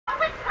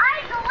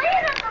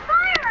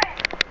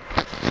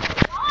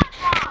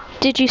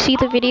Did you see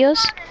the videos?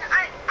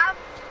 I'm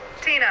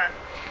Tina.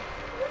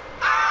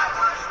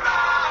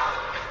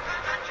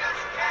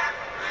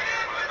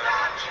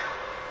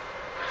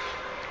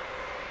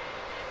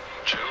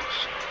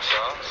 Juice,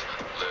 sauce,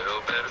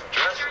 little bit of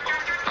dressing,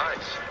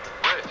 ice,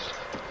 wrist,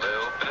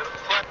 little bit of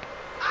flat.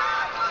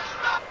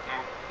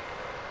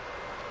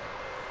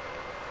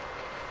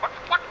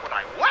 What would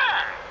I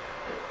wear?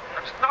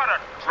 It's not a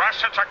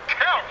dress, it's a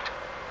kilt.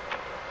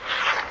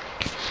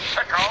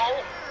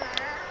 Sicko.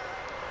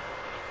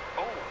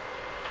 Oh.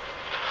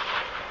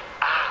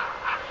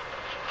 Ah.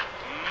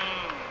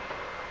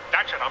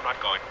 That's it, I'm not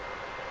going.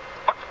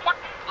 What?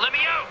 Let me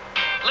out!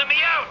 Let me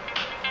out!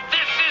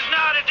 This is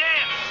not a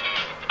dance!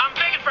 I'm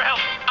begging for help!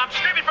 I'm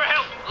screaming for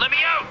help! Let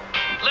me out!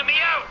 Let me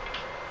out!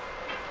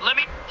 Let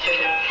me...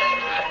 Hey,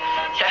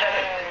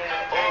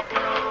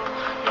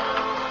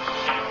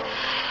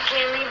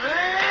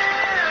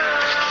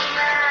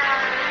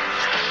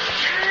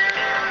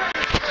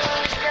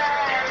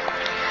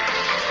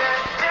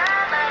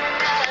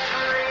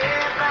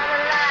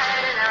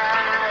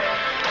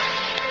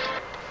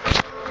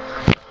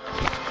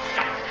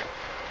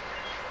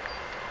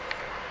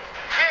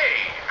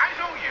 I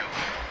know you.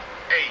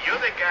 Hey, you're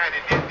the guy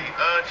that did the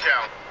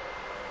challenge.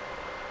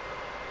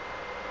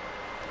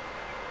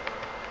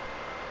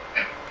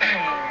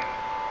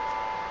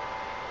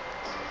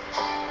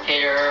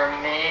 Hit or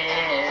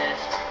miss.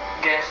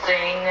 Guess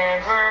they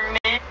never miss.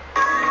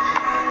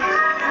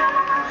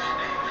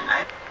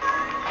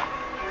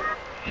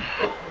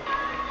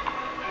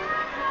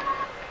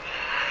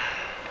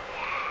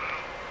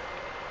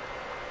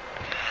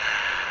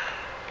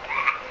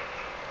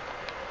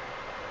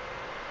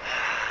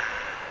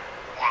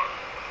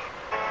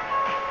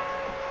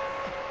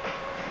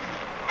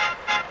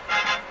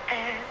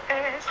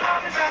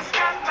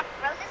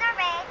 Roses are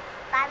red,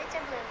 violets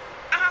are blue.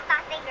 I have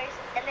 5 fingers,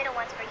 the middle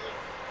one's for you.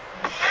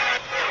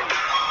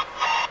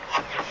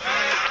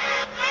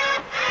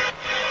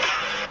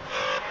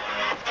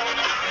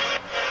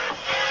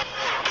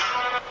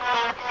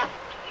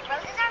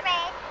 Roses are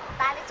red,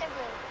 violets are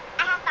blue.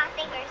 I have 5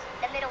 fingers,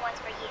 the middle one's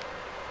for you.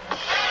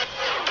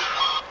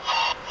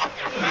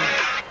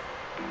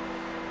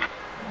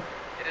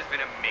 It has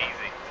been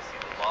amazing to see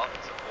the love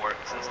and support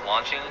since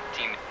launching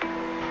Team.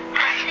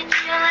 I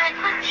feel like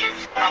what you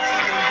I'm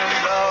feeling the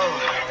love,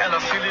 and I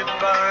feel it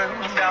burn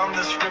down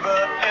this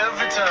river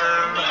every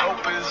turn.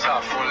 Hope is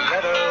our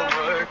four-letter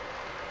word.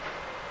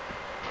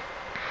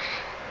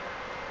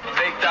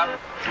 Baked up.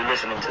 You're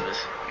listening to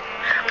this.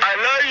 I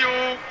love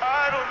you.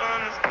 I don't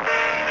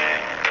understand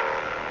it.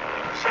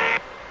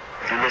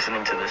 You're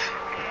listening to this.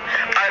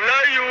 I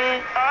love you.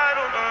 I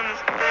don't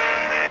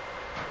understand it.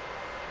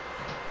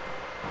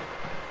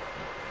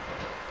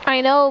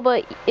 I know,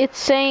 but it's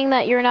saying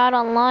that you're not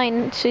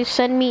online, so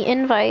send me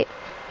invite.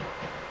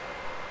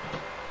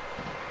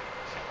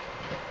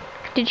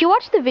 Did you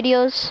watch the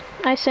videos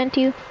I sent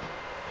you?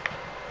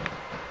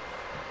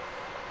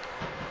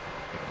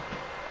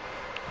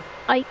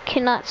 I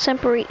cannot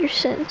separate your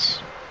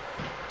sins.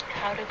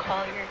 How to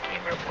call your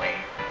gamer boy.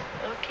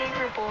 Oh,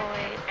 gamer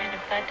boy. And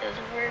if that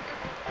doesn't work,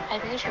 I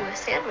made you a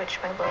sandwich,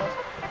 my love.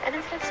 And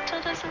if that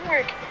still doesn't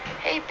work,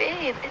 hey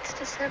babe, it's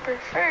December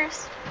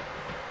 1st.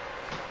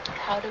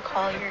 How to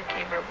call your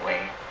gamer boy.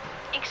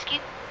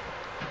 Excuse.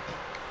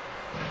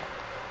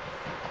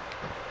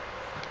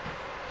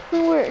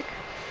 It'll work.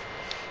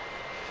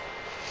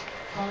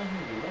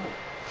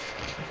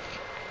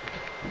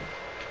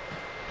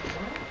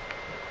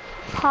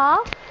 Huh?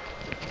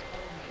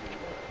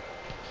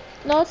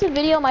 No, it's a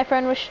video my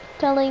friend was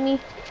telling me,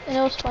 and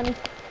it was funny.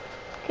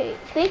 Okay,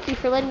 thank you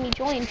for letting me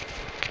join.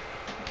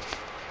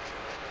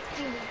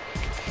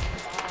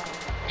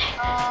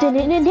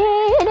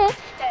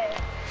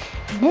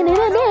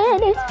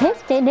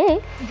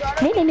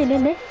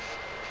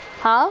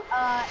 Huh?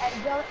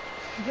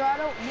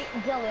 Gerardo, meet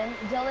Dylan.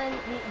 Dylan,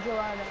 meet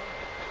Gerardo.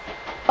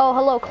 Oh,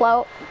 hello,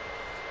 Clout.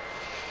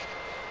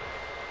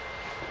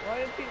 Why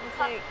do people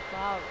say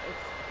Clout?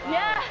 It's Clout.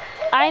 Yeah!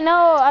 I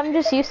know, I'm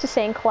just used to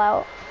saying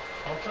Clout.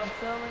 So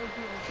many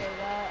people say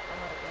that.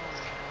 I'm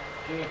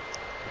like,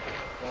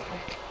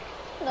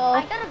 oh No.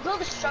 I gotta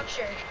build a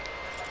structure.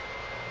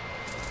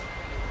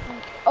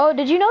 Oh,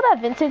 did you know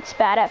that Vincent's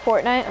bad at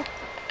Fortnite?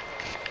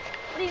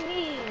 What do you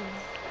mean?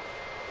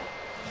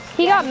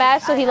 He got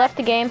mad, so he left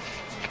the game.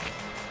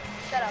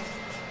 Shut up.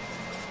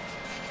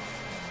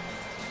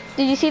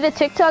 Did you see the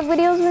TikTok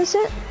videos,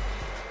 Vincent?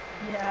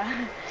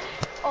 Yeah.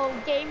 Oh,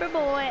 gamer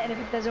boy, and if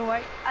it doesn't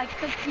work, I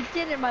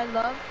completed it, my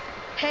love.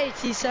 Hey,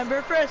 it's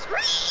December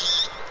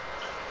 1st.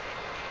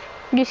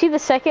 Did you see the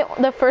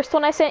first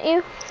one I sent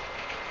you?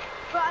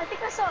 Bro, I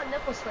think I saw a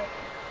nipple slip.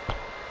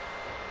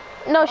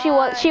 No, she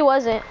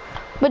wasn't.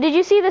 But did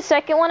you see the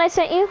second one I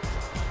sent you?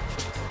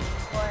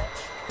 What?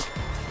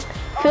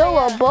 Fill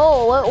a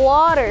bowl with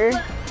water.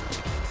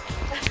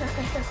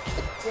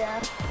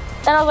 Yeah.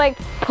 And I was like,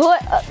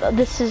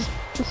 this is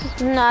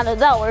not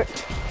that work.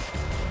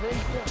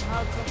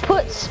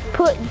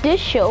 Put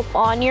dish soap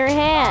on your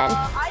hand.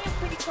 I am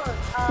pretty close.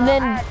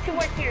 Then I have 2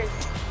 more tiers.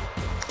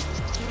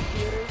 2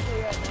 years, so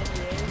you're at 9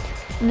 years.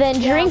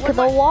 Then drink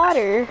the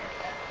water.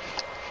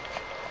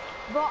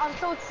 Bro, I'm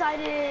so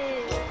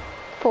excited.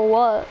 For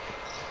what?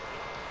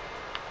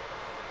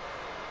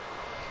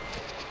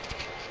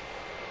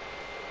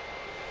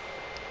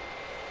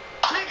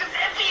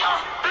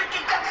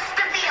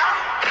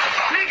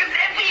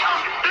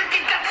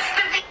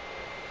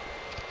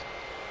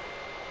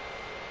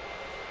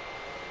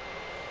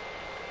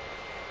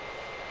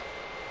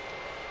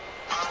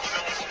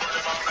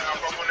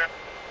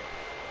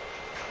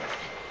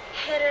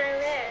 Hit or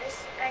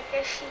miss. I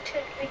guess she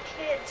took the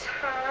kids,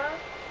 huh?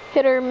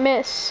 Hit or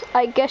miss.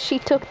 I guess she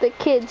took the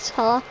kids,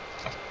 huh?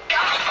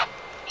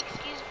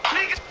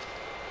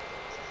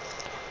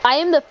 I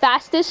am the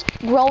fastest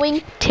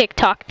growing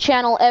TikTok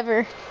channel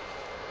ever.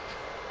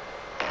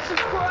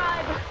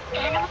 Subscribe.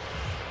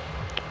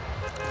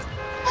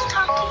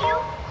 Talk to you?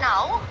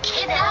 No.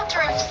 Kidnapped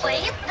or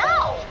enslaved?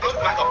 No.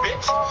 Look like a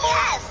bitch.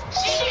 Yes,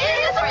 she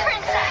is a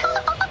princess.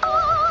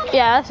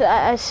 Yeah,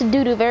 that's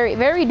doo-doo,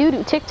 very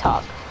doo-doo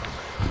TikTok.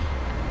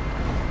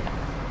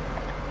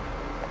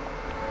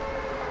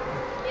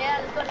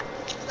 Yeah,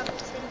 let's go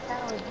to City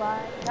Towers.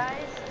 Bye,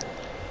 guys.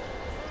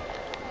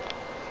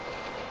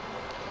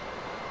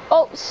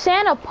 Oh,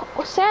 Santa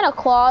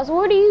Claus,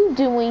 what are you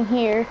doing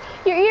here?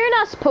 You're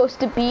not supposed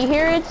to be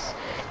here.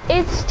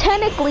 It's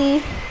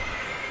technically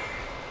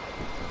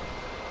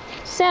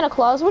Santa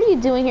Claus. What are you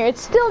doing here?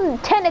 It's still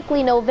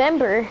technically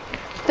November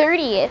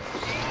 30th.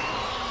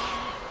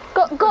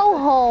 Go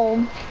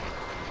home.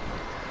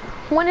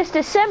 When it's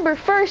December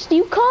 1st,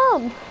 you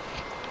come.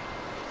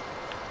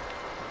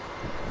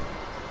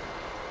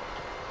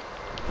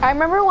 I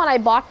remember when I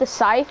bought the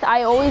scythe,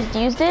 I always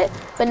used it,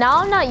 but now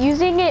I'm not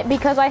using it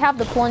because I have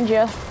the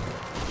plunger.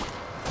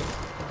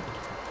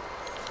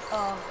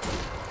 Oh.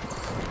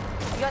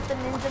 You got the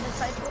ninja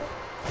disciple?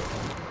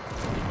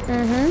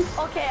 Mm-hmm.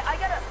 Okay, I'm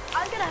gonna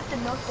have to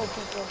no-scope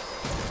people.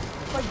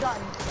 For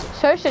guns.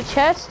 Search the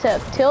chest to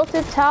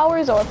Tilted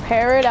Towers or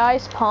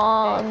Paradise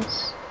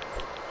Palms.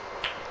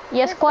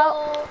 Yes,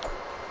 Clout?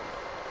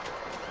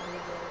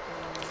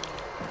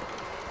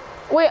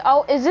 Wait,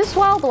 oh, is this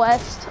Wild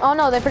West? Oh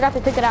no, they forgot to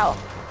take it out.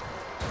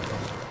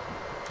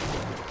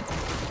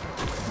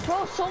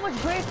 Bro, so much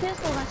great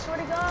pistols, I swear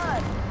to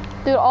God.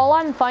 Dude, all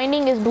I'm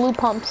finding is blue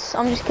pumps.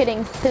 I'm just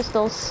kidding.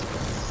 Pistols.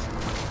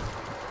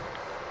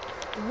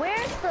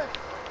 Where's the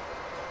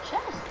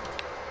chest?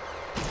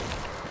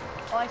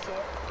 Oh, I see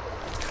it.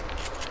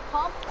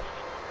 Pump?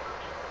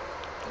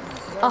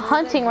 A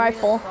hunting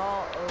rifle.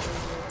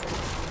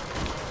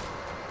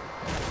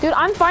 Dude,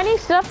 I'm finding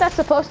stuff that's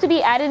supposed to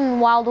be added in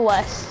Wild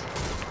West.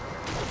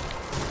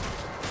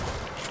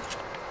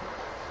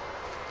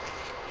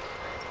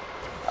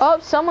 Oh,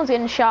 someone's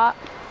getting shot.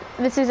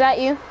 This is at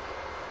you?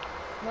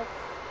 Nope.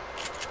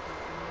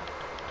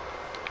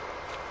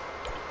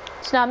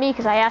 It's not me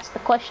because I asked the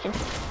question.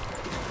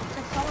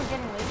 Someone's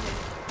getting lazy.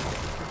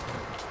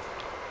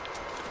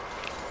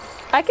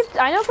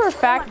 I know for a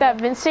fact that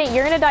Vincent,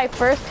 you're gonna die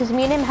first because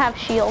me and him have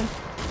shield.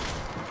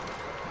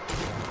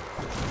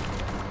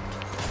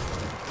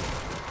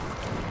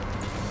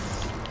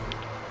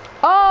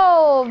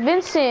 Oh,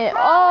 Vincent.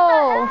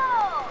 Oh.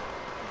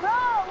 Bro,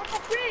 what the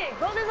frick?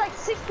 Bro, there's like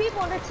 6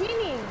 people and they're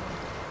teaming.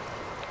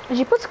 Did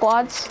you put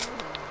squads?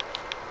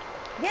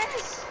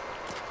 Yes.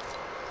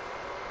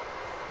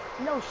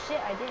 No shit,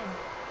 I did.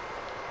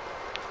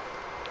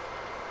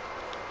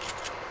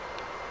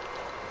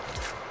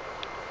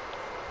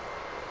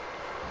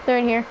 They're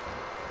in here.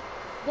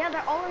 Yeah,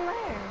 they're all in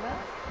there, bro.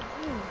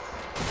 Jeez.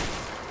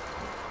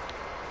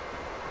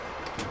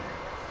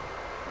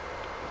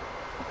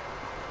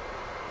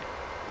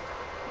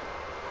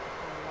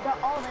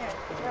 They're all there.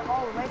 They're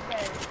all right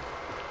there.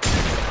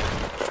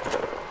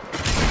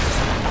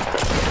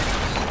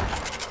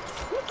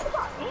 You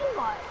got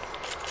aimbot.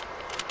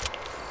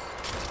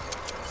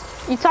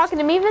 You talking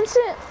to me,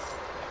 Vincent?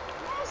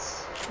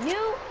 Yes.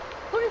 You?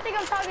 Who do you think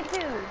I'm talking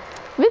to?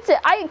 Vincent,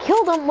 I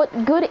killed him with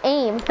good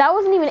aim. That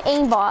wasn't even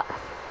aimbot.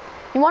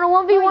 You want a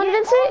 1v1, Oh, yeah.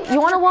 Vincent? You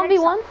want a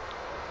 1v1?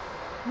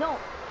 No.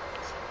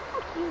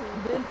 Fuck you.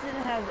 Vincent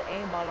has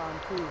aimbot on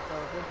too, so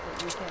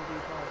Vincent, you can't be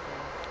talking.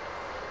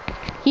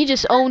 He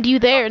just owned you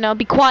there. Now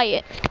be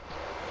quiet.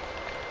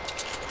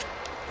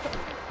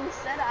 Who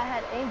said I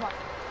had aimbot?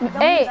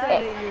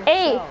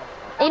 Hey.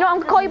 You know, I'm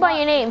gonna call you by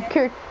your name.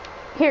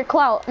 Here,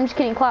 Clout. I'm just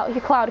kidding, Clout.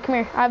 Here, Clout, come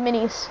here. I have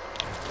minis.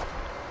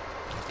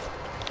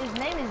 His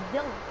name is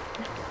Dylan.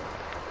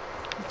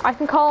 I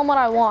can call him what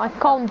I want. I can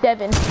call him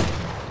Devin.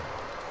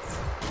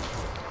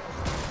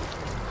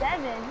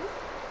 Devin?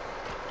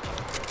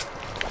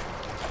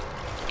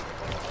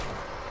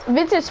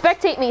 Vincent,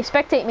 spectate me.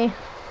 Spectate me.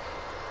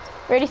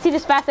 Ready to see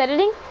this fast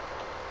editing?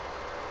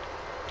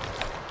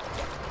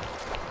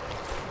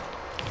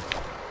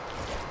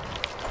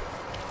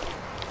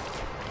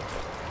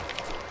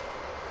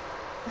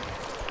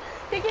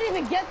 He can't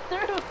even get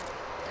through.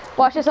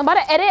 Watch this. I'm about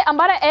to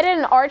edit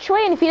an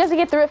archway, and if he doesn't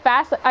get through it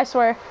fast, I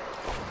swear.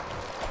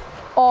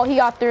 Oh, he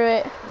got through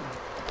it.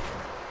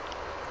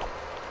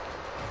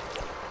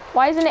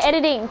 Why isn't it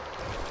editing?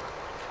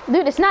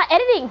 Dude, it's not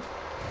editing.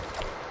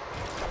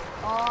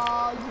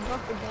 Oh, Oh, you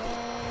broke the game.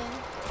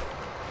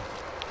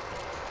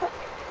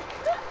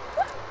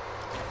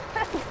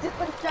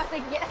 Dylan's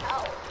trying to get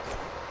out.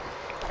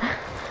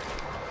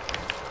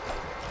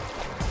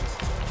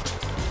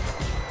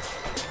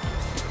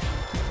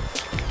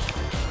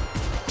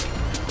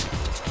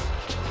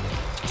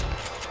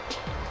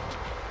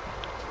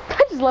 I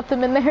just left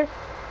them in there.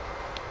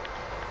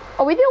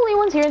 Are we the only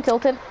ones here in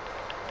Tilted? Yep,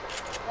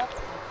 I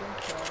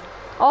think so.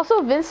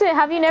 Also, Vincent,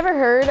 have you never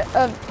heard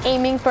of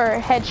aiming for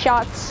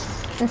headshots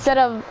instead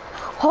of...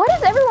 Why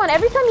does everyone,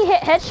 every time you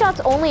hit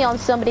headshots only on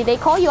somebody, they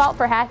call you out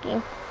for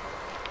hacking?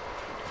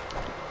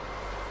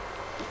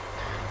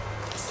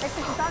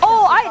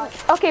 Oh,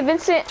 okay,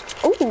 Vincent.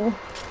 Ooh,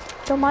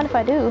 don't mind if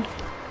I do.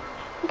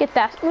 Get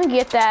that, let me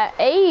get that.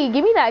 Hey,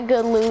 give me that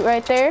good loot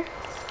right there.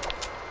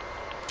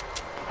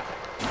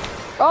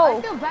 Oh.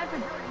 I feel bad for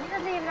Dylan. He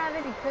doesn't even have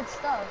any good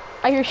stuff.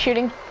 I hear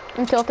shooting.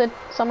 I'm Tilted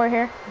somewhere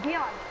here.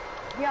 Dion,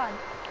 you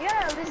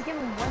gotta at least give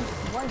him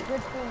one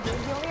good thing, dude.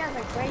 He only has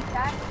a gray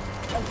tack,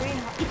 a green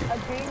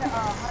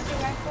hunting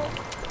rifle.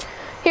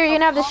 Here, you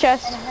can have this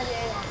chest. And a heavy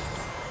AR.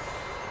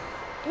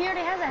 He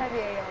already has a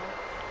heavy AR.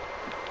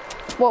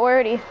 What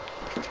rarity?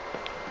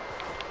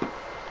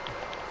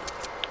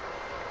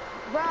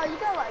 Bro, you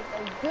got like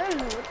a good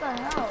loot. What the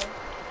hell?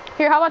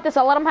 Here, how about this?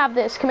 I'll let him have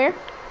this. Come here.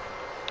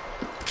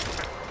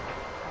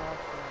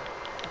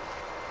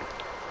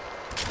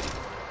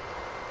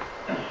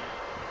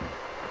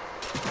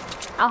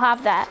 I'll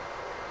have that.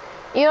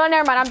 You know,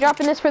 never mind. I'm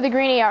dropping this for the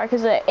green AR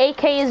because the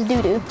AK is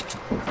doo-doo.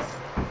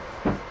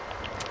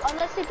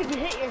 Unless if you can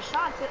hit your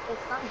shots,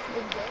 it's not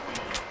good damage.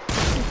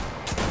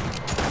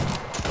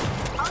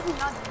 How do you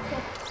not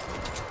hit?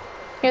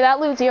 Here, that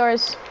loot's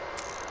yours.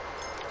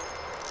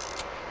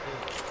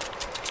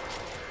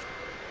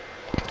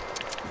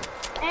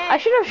 I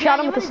should have shot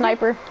him with a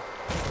sniper.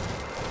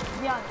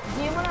 Yeah,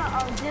 do you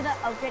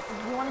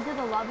wanna do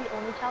the lobby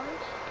only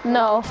challenge?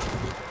 No.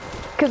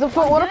 Because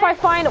what if I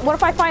find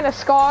a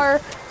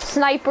scar,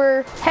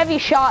 sniper, heavy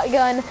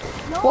shotgun?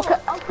 No,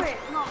 upgrade.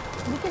 No,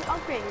 we can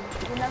upgrade.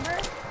 Remember?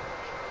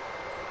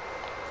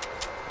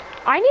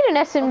 I need an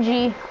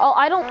SMG. Oh,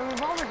 I don't. Our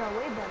revolvers are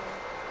way better.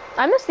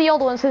 I miss the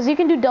old ones because you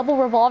can do double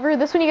revolver.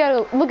 This one you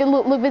gotta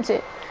look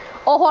Vincent.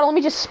 Oh, hold on. Let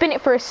me just spin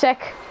it for a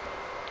sec.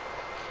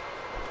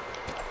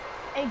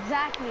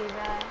 Exactly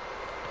that.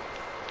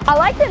 I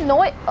like the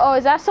noise. Oh,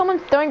 is that someone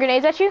throwing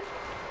grenades at you? No,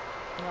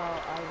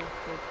 I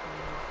just did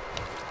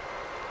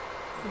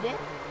You did?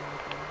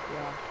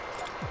 Yeah.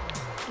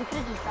 You could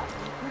have just stopped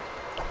me.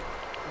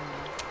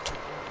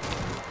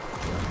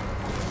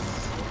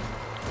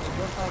 It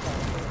looks like I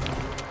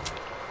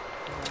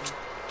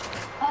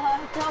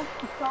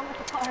Throw him at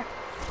the car.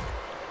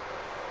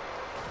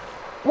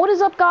 What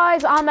is up,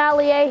 guys? I'm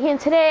Ali A, and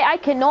today I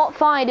cannot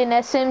find an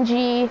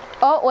SMG.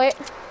 Oh, wait.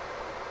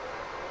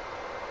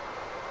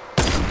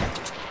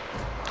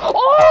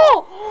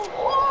 Oh!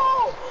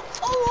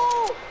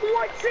 Oh!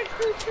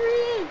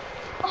 163!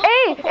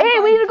 Hey,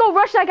 we need to go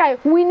rush that guy.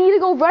 We need to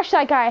go rush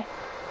that guy.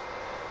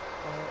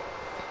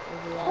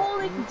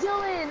 Holy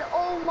Dylan!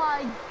 Oh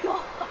my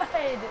god!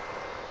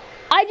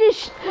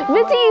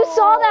 Vincent, you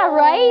saw that,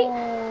 right?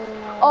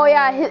 Oh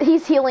yeah,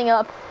 he's healing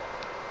up.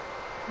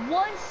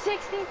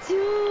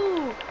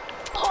 162!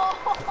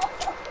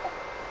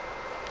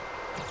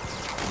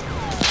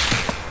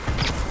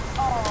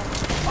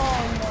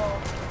 Oh no.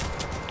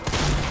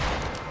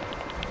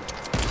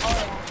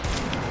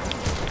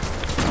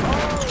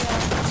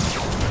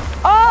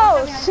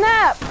 Oh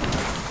snap!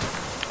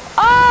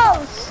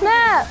 Oh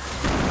snap!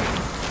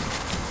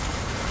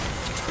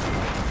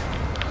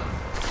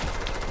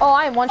 Oh,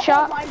 I am one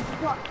shot. Oh my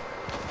god.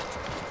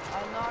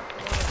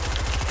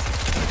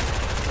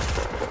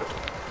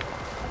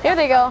 Here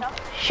they go.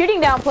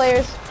 Shooting down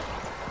players.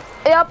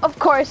 Yep, of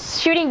course.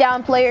 Shooting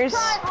down players.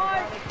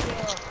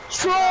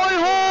 Try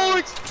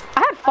hard! I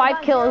had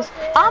 5 kills.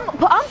 I'm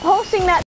posting that